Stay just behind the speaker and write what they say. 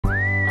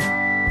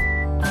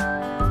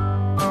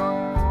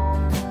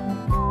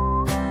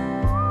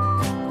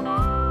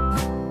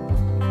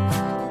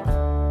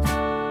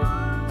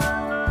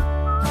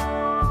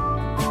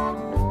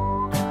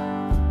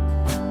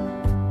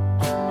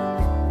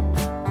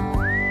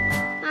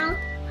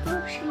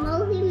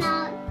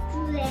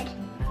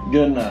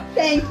Good enough.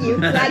 Thank you.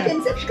 Like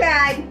and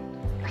subscribe.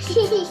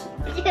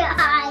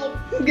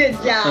 Good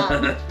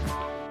job.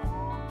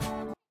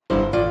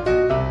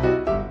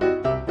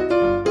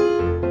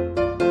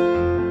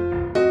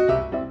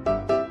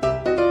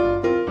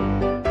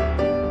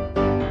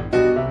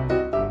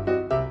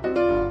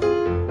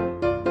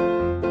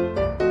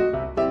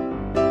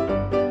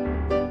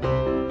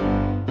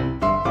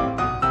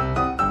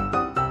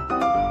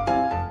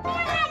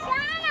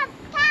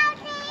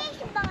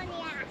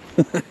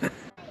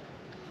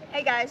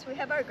 Hey guys, we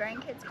have our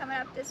grandkids coming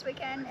up this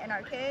weekend and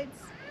our kids,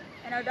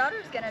 and our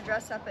daughter's gonna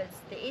dress up as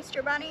the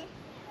Easter Bunny.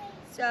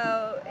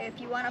 So if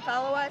you want to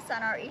follow us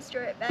on our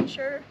Easter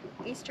adventure,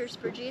 Easter's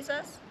for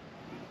Jesus,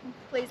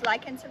 please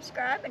like and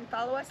subscribe and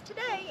follow us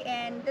today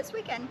and this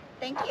weekend.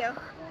 Thank you.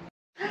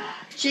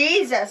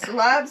 Jesus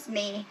loves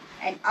me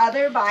and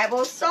other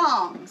Bible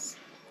songs.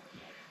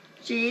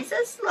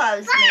 Jesus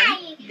loves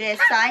me, this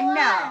I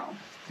know,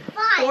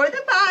 for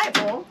the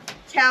Bible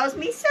tells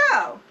me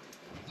so.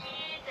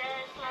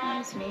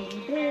 Loves me,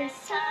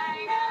 this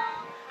I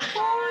know,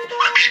 for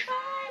the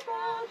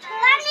Bible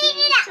tells me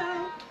so.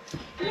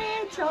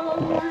 Little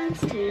ones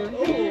to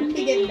him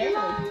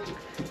belong.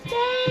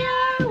 They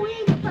are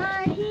weak,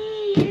 but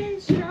he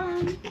is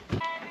strong.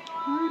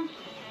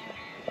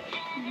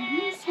 In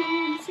his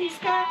hands he's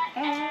got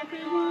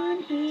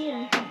everyone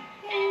here.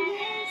 In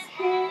his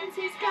hands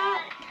he's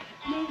got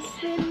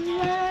this little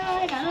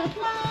light of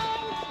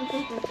mine.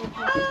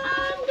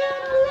 I'm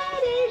gonna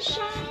let it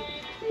shine,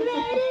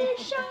 let it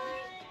shine.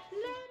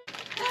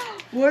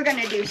 We're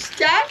gonna do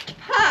stuffed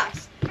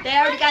puffs. They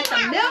already got the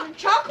milk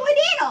chocolate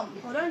in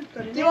them. Hold on.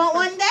 Go to Do you want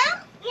one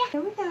down? Yeah.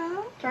 Here we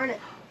go. Turn it.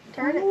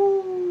 Turn it.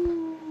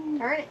 Ooh.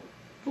 Turn it.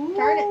 Ooh.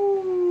 Turn it.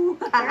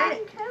 Turn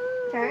it.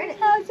 Turn it.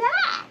 How's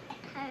that?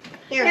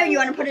 Here, you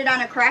want to put it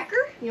on a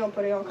cracker? You want to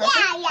put it on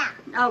cracker?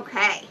 Yeah.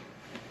 Okay.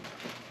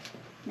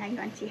 Now you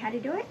want to see how to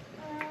do it?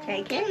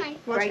 Take it,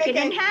 Watch break it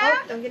in cake.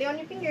 half. Oh, don't get it on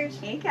your fingers.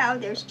 There you go.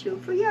 There's 2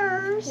 for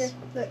yours. Here,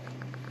 look.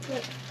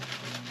 Look.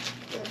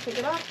 Pick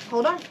it up.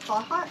 Hold on.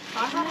 Hot, hot.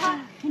 Hot, hot,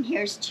 hot. And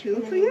here's 2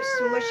 And for then you yours.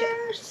 smush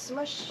it.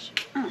 Smush.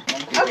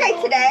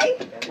 Okay,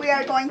 today we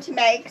are going to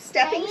make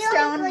stepping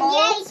stone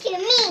molds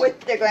with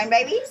the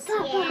grandbabies.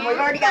 And we've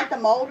already got the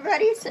mold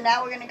ready, so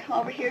now we're going to come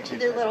over here to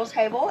their little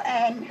table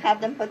and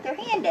have them put their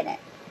hand in it.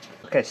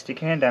 Okay,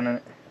 stick your hand down in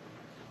it.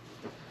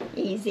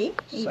 Easy,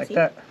 Just easy. like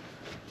that.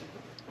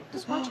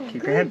 Just watch it.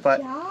 Keep your hand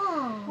flat.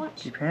 Watch.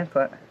 Keep your hand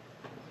flat.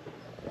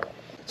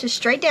 Just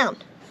straight down.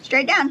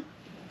 Straight down.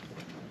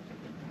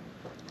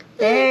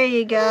 There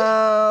you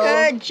go.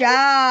 Good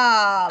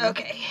job.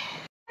 Okay.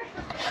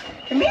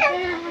 Come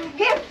here.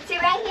 Here,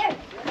 sit right here.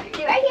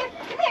 Sit right here.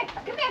 Come here.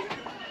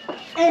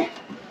 Come here.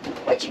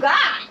 What you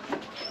got?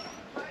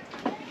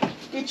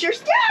 Get your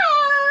stuff.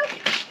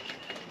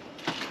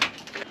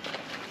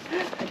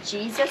 A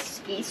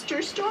Jesus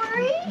Easter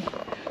story?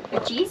 A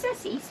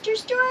Jesus Easter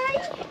story?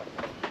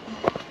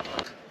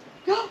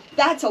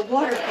 That's a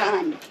water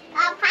gun.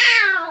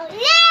 Pow!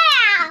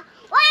 Yeah!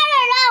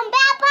 Water gun,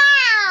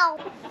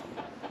 pow!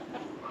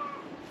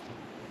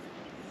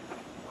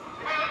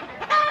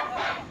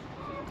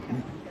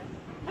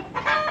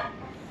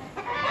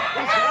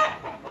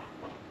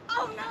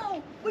 Oh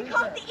no! We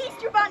caught the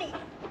Easter Bunny!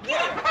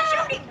 Get him!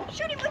 Shoot him!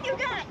 Shoot him with your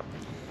gun!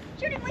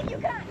 Shoot him with your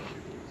gun!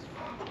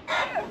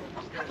 Here!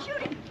 Come shoot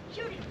him!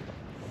 Shoot him!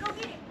 Go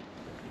get him!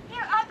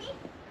 Here, Augie!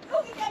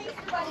 Go get that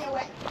Easter Bunny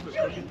away!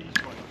 Shoot him!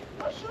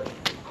 Go shoot him!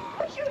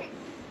 Go shoot him!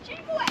 Shoot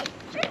him away!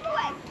 Shoot him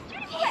away!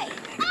 Shoot him away!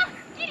 Ah!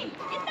 Get him!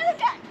 Get another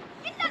gun!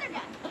 Get another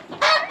gun!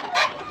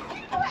 Shoot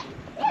him away!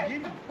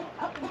 Here!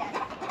 Up and down!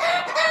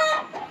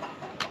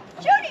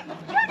 Shoot him!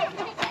 Shoot him!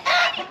 Get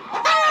him!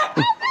 Oh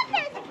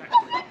goodness!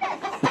 Oh goodness!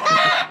 Oh goodness! Get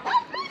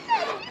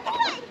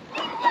away! Get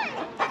away!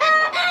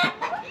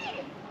 Go get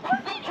him! Go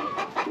get him!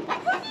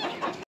 Go get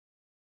him!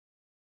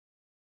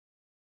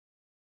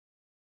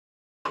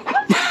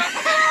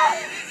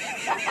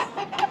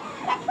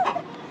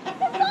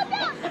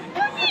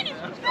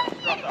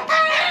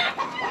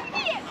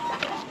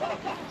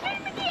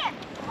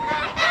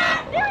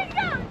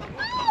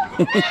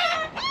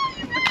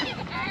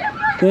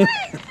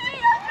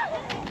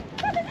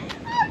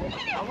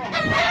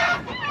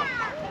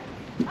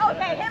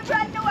 Okay, him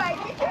running away.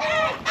 Get your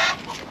egg.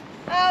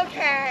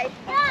 Okay.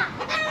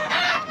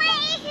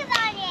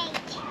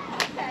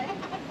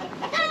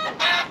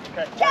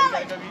 Tell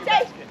it.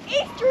 Say,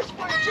 Easter's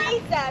for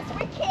Jesus.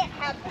 We can't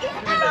have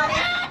Easter Bunny.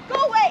 Go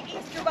away,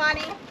 Easter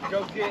Bunny. Go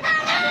get.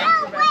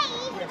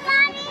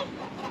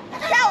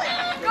 Tell it.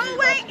 Go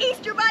away,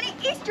 Easter Bunny.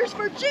 Easter's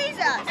for Jesus.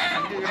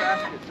 Get your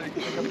basket so you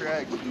can pick up your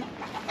eggs.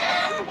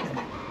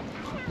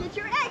 Get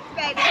your eggs,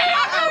 baby.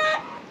 Uh-oh.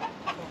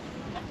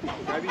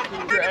 Grab your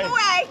Put them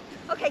away.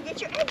 Okay,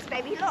 get your eggs,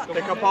 baby. Look.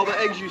 Pick up all the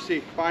eggs you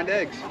see. Find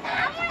eggs.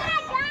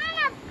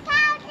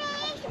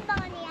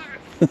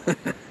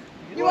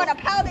 You want to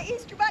pound the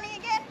Easter Bunny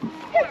again?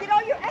 Here, get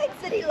all your eggs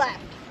that he left.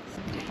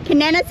 Can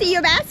Nana see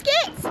your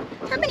baskets?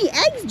 How many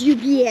eggs do you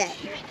get?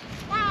 You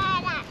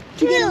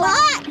get a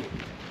lot. You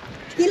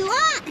get a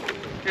lot.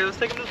 Here, let's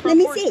take them to the Let front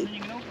me porch see. and then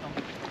you can open them.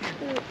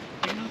 Here.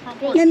 Take them to the front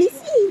Let me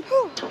see.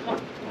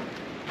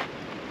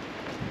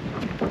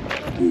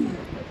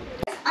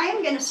 I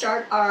am going to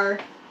start our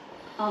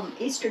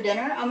Easter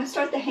dinner. I'm going to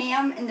start the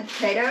ham and the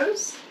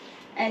potatoes.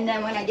 And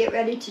then when I get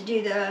ready to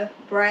do the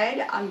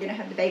bread, I'm going to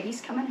have the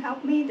babies come and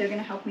help me. They're going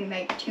to help me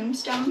make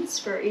tombstones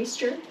for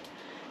Easter.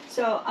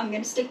 So I'm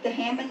going to stick the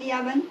ham in the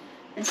oven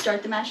and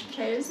start the mashed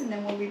potatoes, and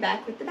then we'll be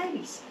back with the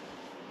babies.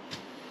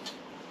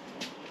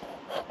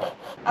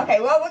 Okay,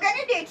 what we're going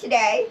to do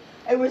today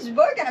is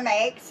we're going to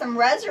make some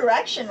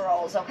resurrection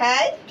rolls,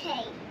 okay?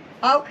 Okay.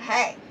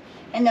 Okay.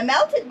 And the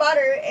melted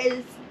butter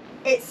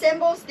it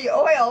symbols the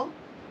oil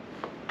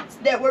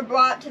that were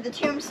brought to the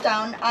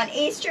tombstone on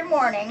Easter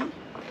morning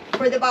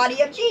for the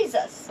body of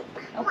Jesus.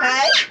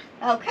 Okay?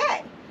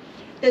 Okay.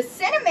 The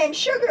cinnamon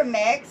sugar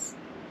mix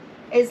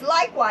is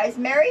likewise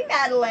Mary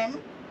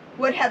Magdalene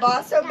would have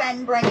also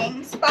been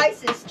bringing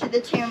spices to the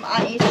tomb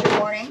on Easter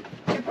morning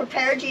to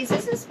prepare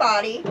Jesus'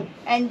 body,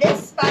 and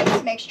this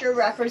spice mixture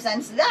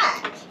represents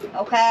that.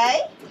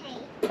 Okay?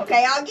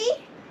 Okay, Augie?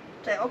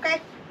 Say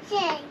okay.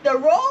 Okay. The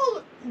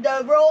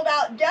rolled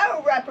out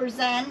dough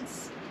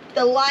represents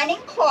the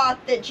lining cloth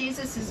that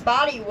Jesus'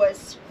 body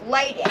was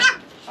laid in.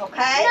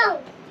 Okay? No.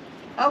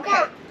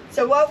 Okay.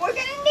 So what we're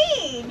gonna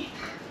need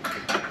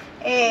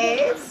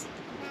is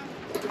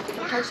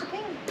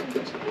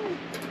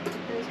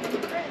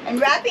and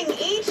wrapping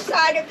each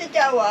side of the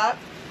dough up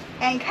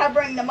and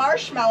covering the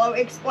marshmallow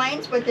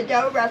explains what the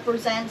dough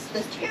represents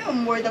the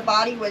tomb where the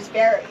body was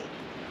buried.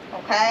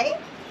 Okay?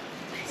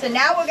 So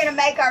now we're gonna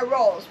make our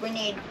rolls. We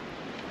need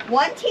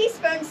 1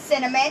 teaspoon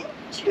cinnamon,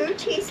 2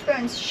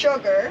 teaspoons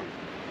sugar,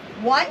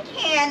 1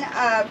 can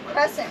of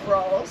crescent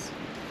rolls,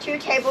 2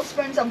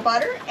 tablespoons of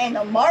butter, and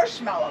the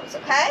marshmallows,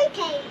 okay?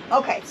 Okay.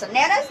 Okay, so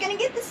Nana's gonna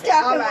get the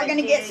stuff and we're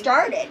gonna get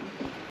started.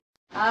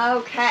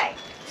 Okay,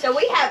 so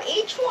we have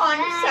each one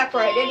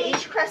separated,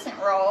 each crescent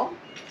roll.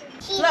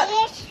 Look,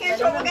 here's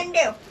what we're gonna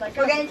do.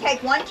 We're gonna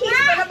take 1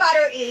 teaspoon of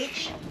butter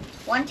each,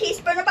 1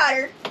 teaspoon of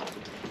butter.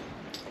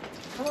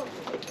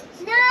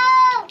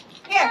 No.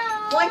 Here,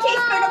 1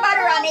 teaspoon of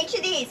butter on each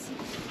of these.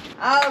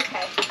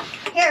 Okay,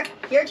 here,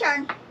 your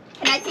turn.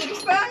 Can I see the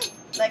spoon?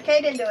 Let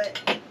Kaden do it.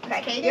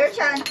 Okay, your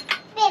turn.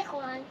 Big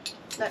one.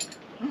 Look.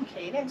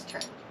 Kaden's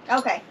turn.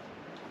 Okay,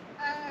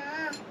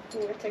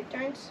 You gonna take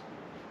turns?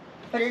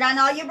 put it on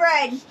all your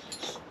bread.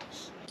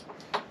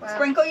 Wow.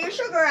 Sprinkle your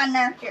sugar on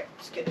there. Here,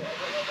 let's get it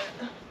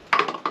a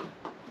little bit.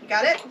 You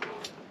got it?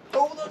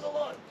 Oh, there's a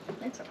lot.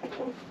 It's okay.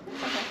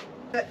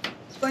 Good.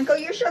 Sprinkle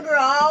your sugar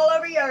all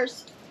over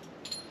yours.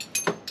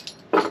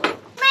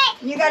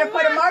 You gotta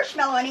put a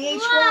marshmallow in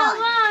each one.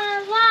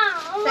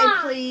 Say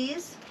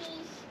please.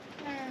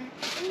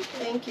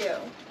 Thank you.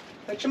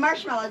 Put your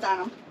marshmallows on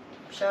them.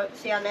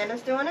 See how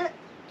Nana's doing it?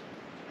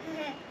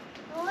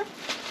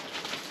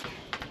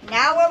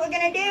 Now what we're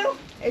gonna do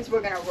is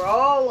we're gonna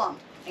roll them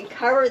and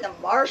cover the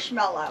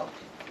marshmallow.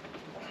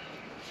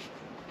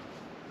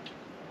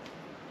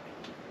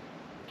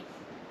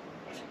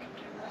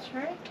 That's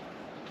right.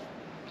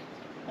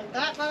 Like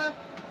that, Mama.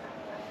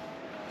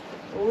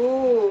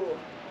 Ooh.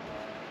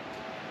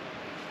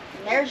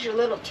 And there's your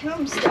little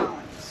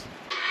tombstones.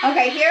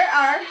 Okay, here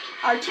are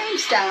our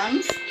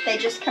tombstones. They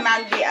just come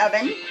out of the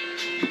oven.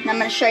 And I'm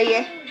gonna show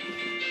you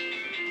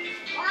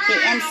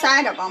the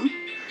inside of them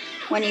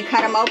when you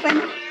cut them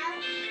open.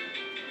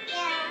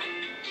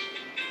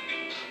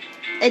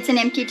 It's an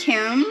empty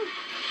tomb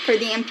for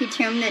the empty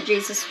tomb that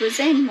Jesus was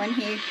in when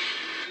he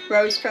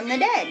rose from the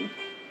dead.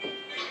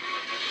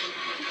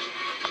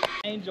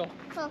 Angel.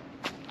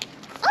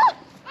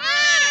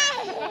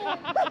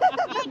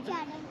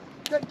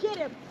 Get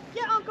him.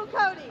 Get Uncle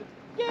Cody.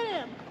 Get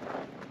him.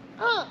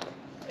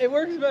 It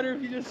works better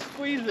if you just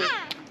squeeze it.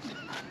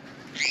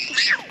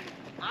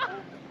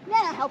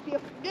 That'll help you.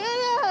 Get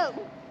him.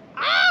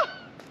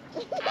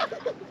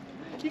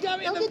 You got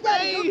me in Go the get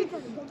Daddy. face. Go get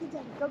Daddy. Go get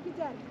Daddy. Go get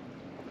Daddy.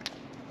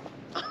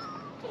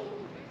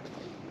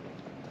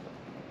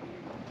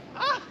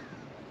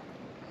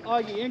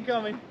 Augie,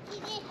 incoming.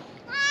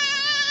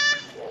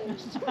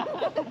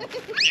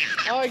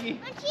 Augie.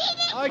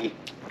 Augie.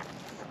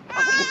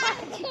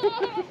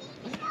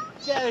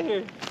 Get out of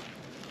here.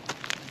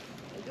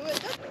 Do it.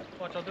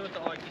 Watch, I'll do it to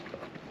Augie.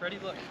 Ready,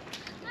 look.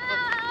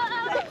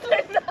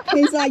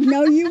 He's like,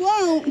 no, you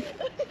won't. Get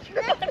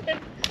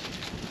him,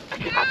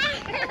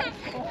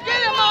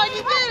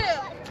 Augie. Get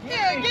him.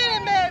 Here, get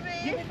him, baby.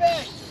 Give me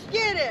back.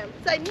 Get him.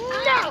 Say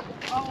no.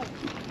 Oh,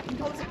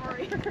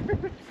 sorry.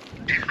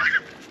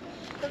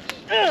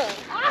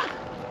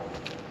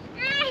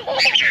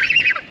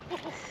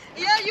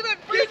 Yeah, you've been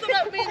freezing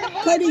up me in the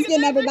morning. Cody's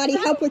getting everybody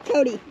help with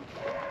Cody.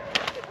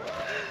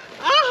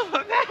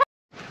 Oh,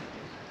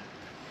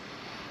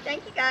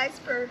 Thank you guys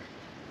for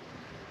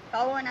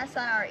following us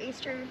on our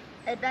Easter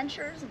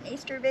adventures and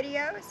Easter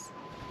videos.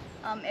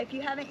 If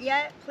you haven't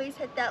yet, please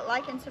hit that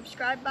like and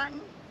subscribe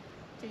button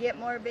to get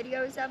more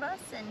videos of us,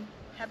 and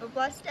have a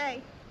blessed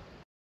day.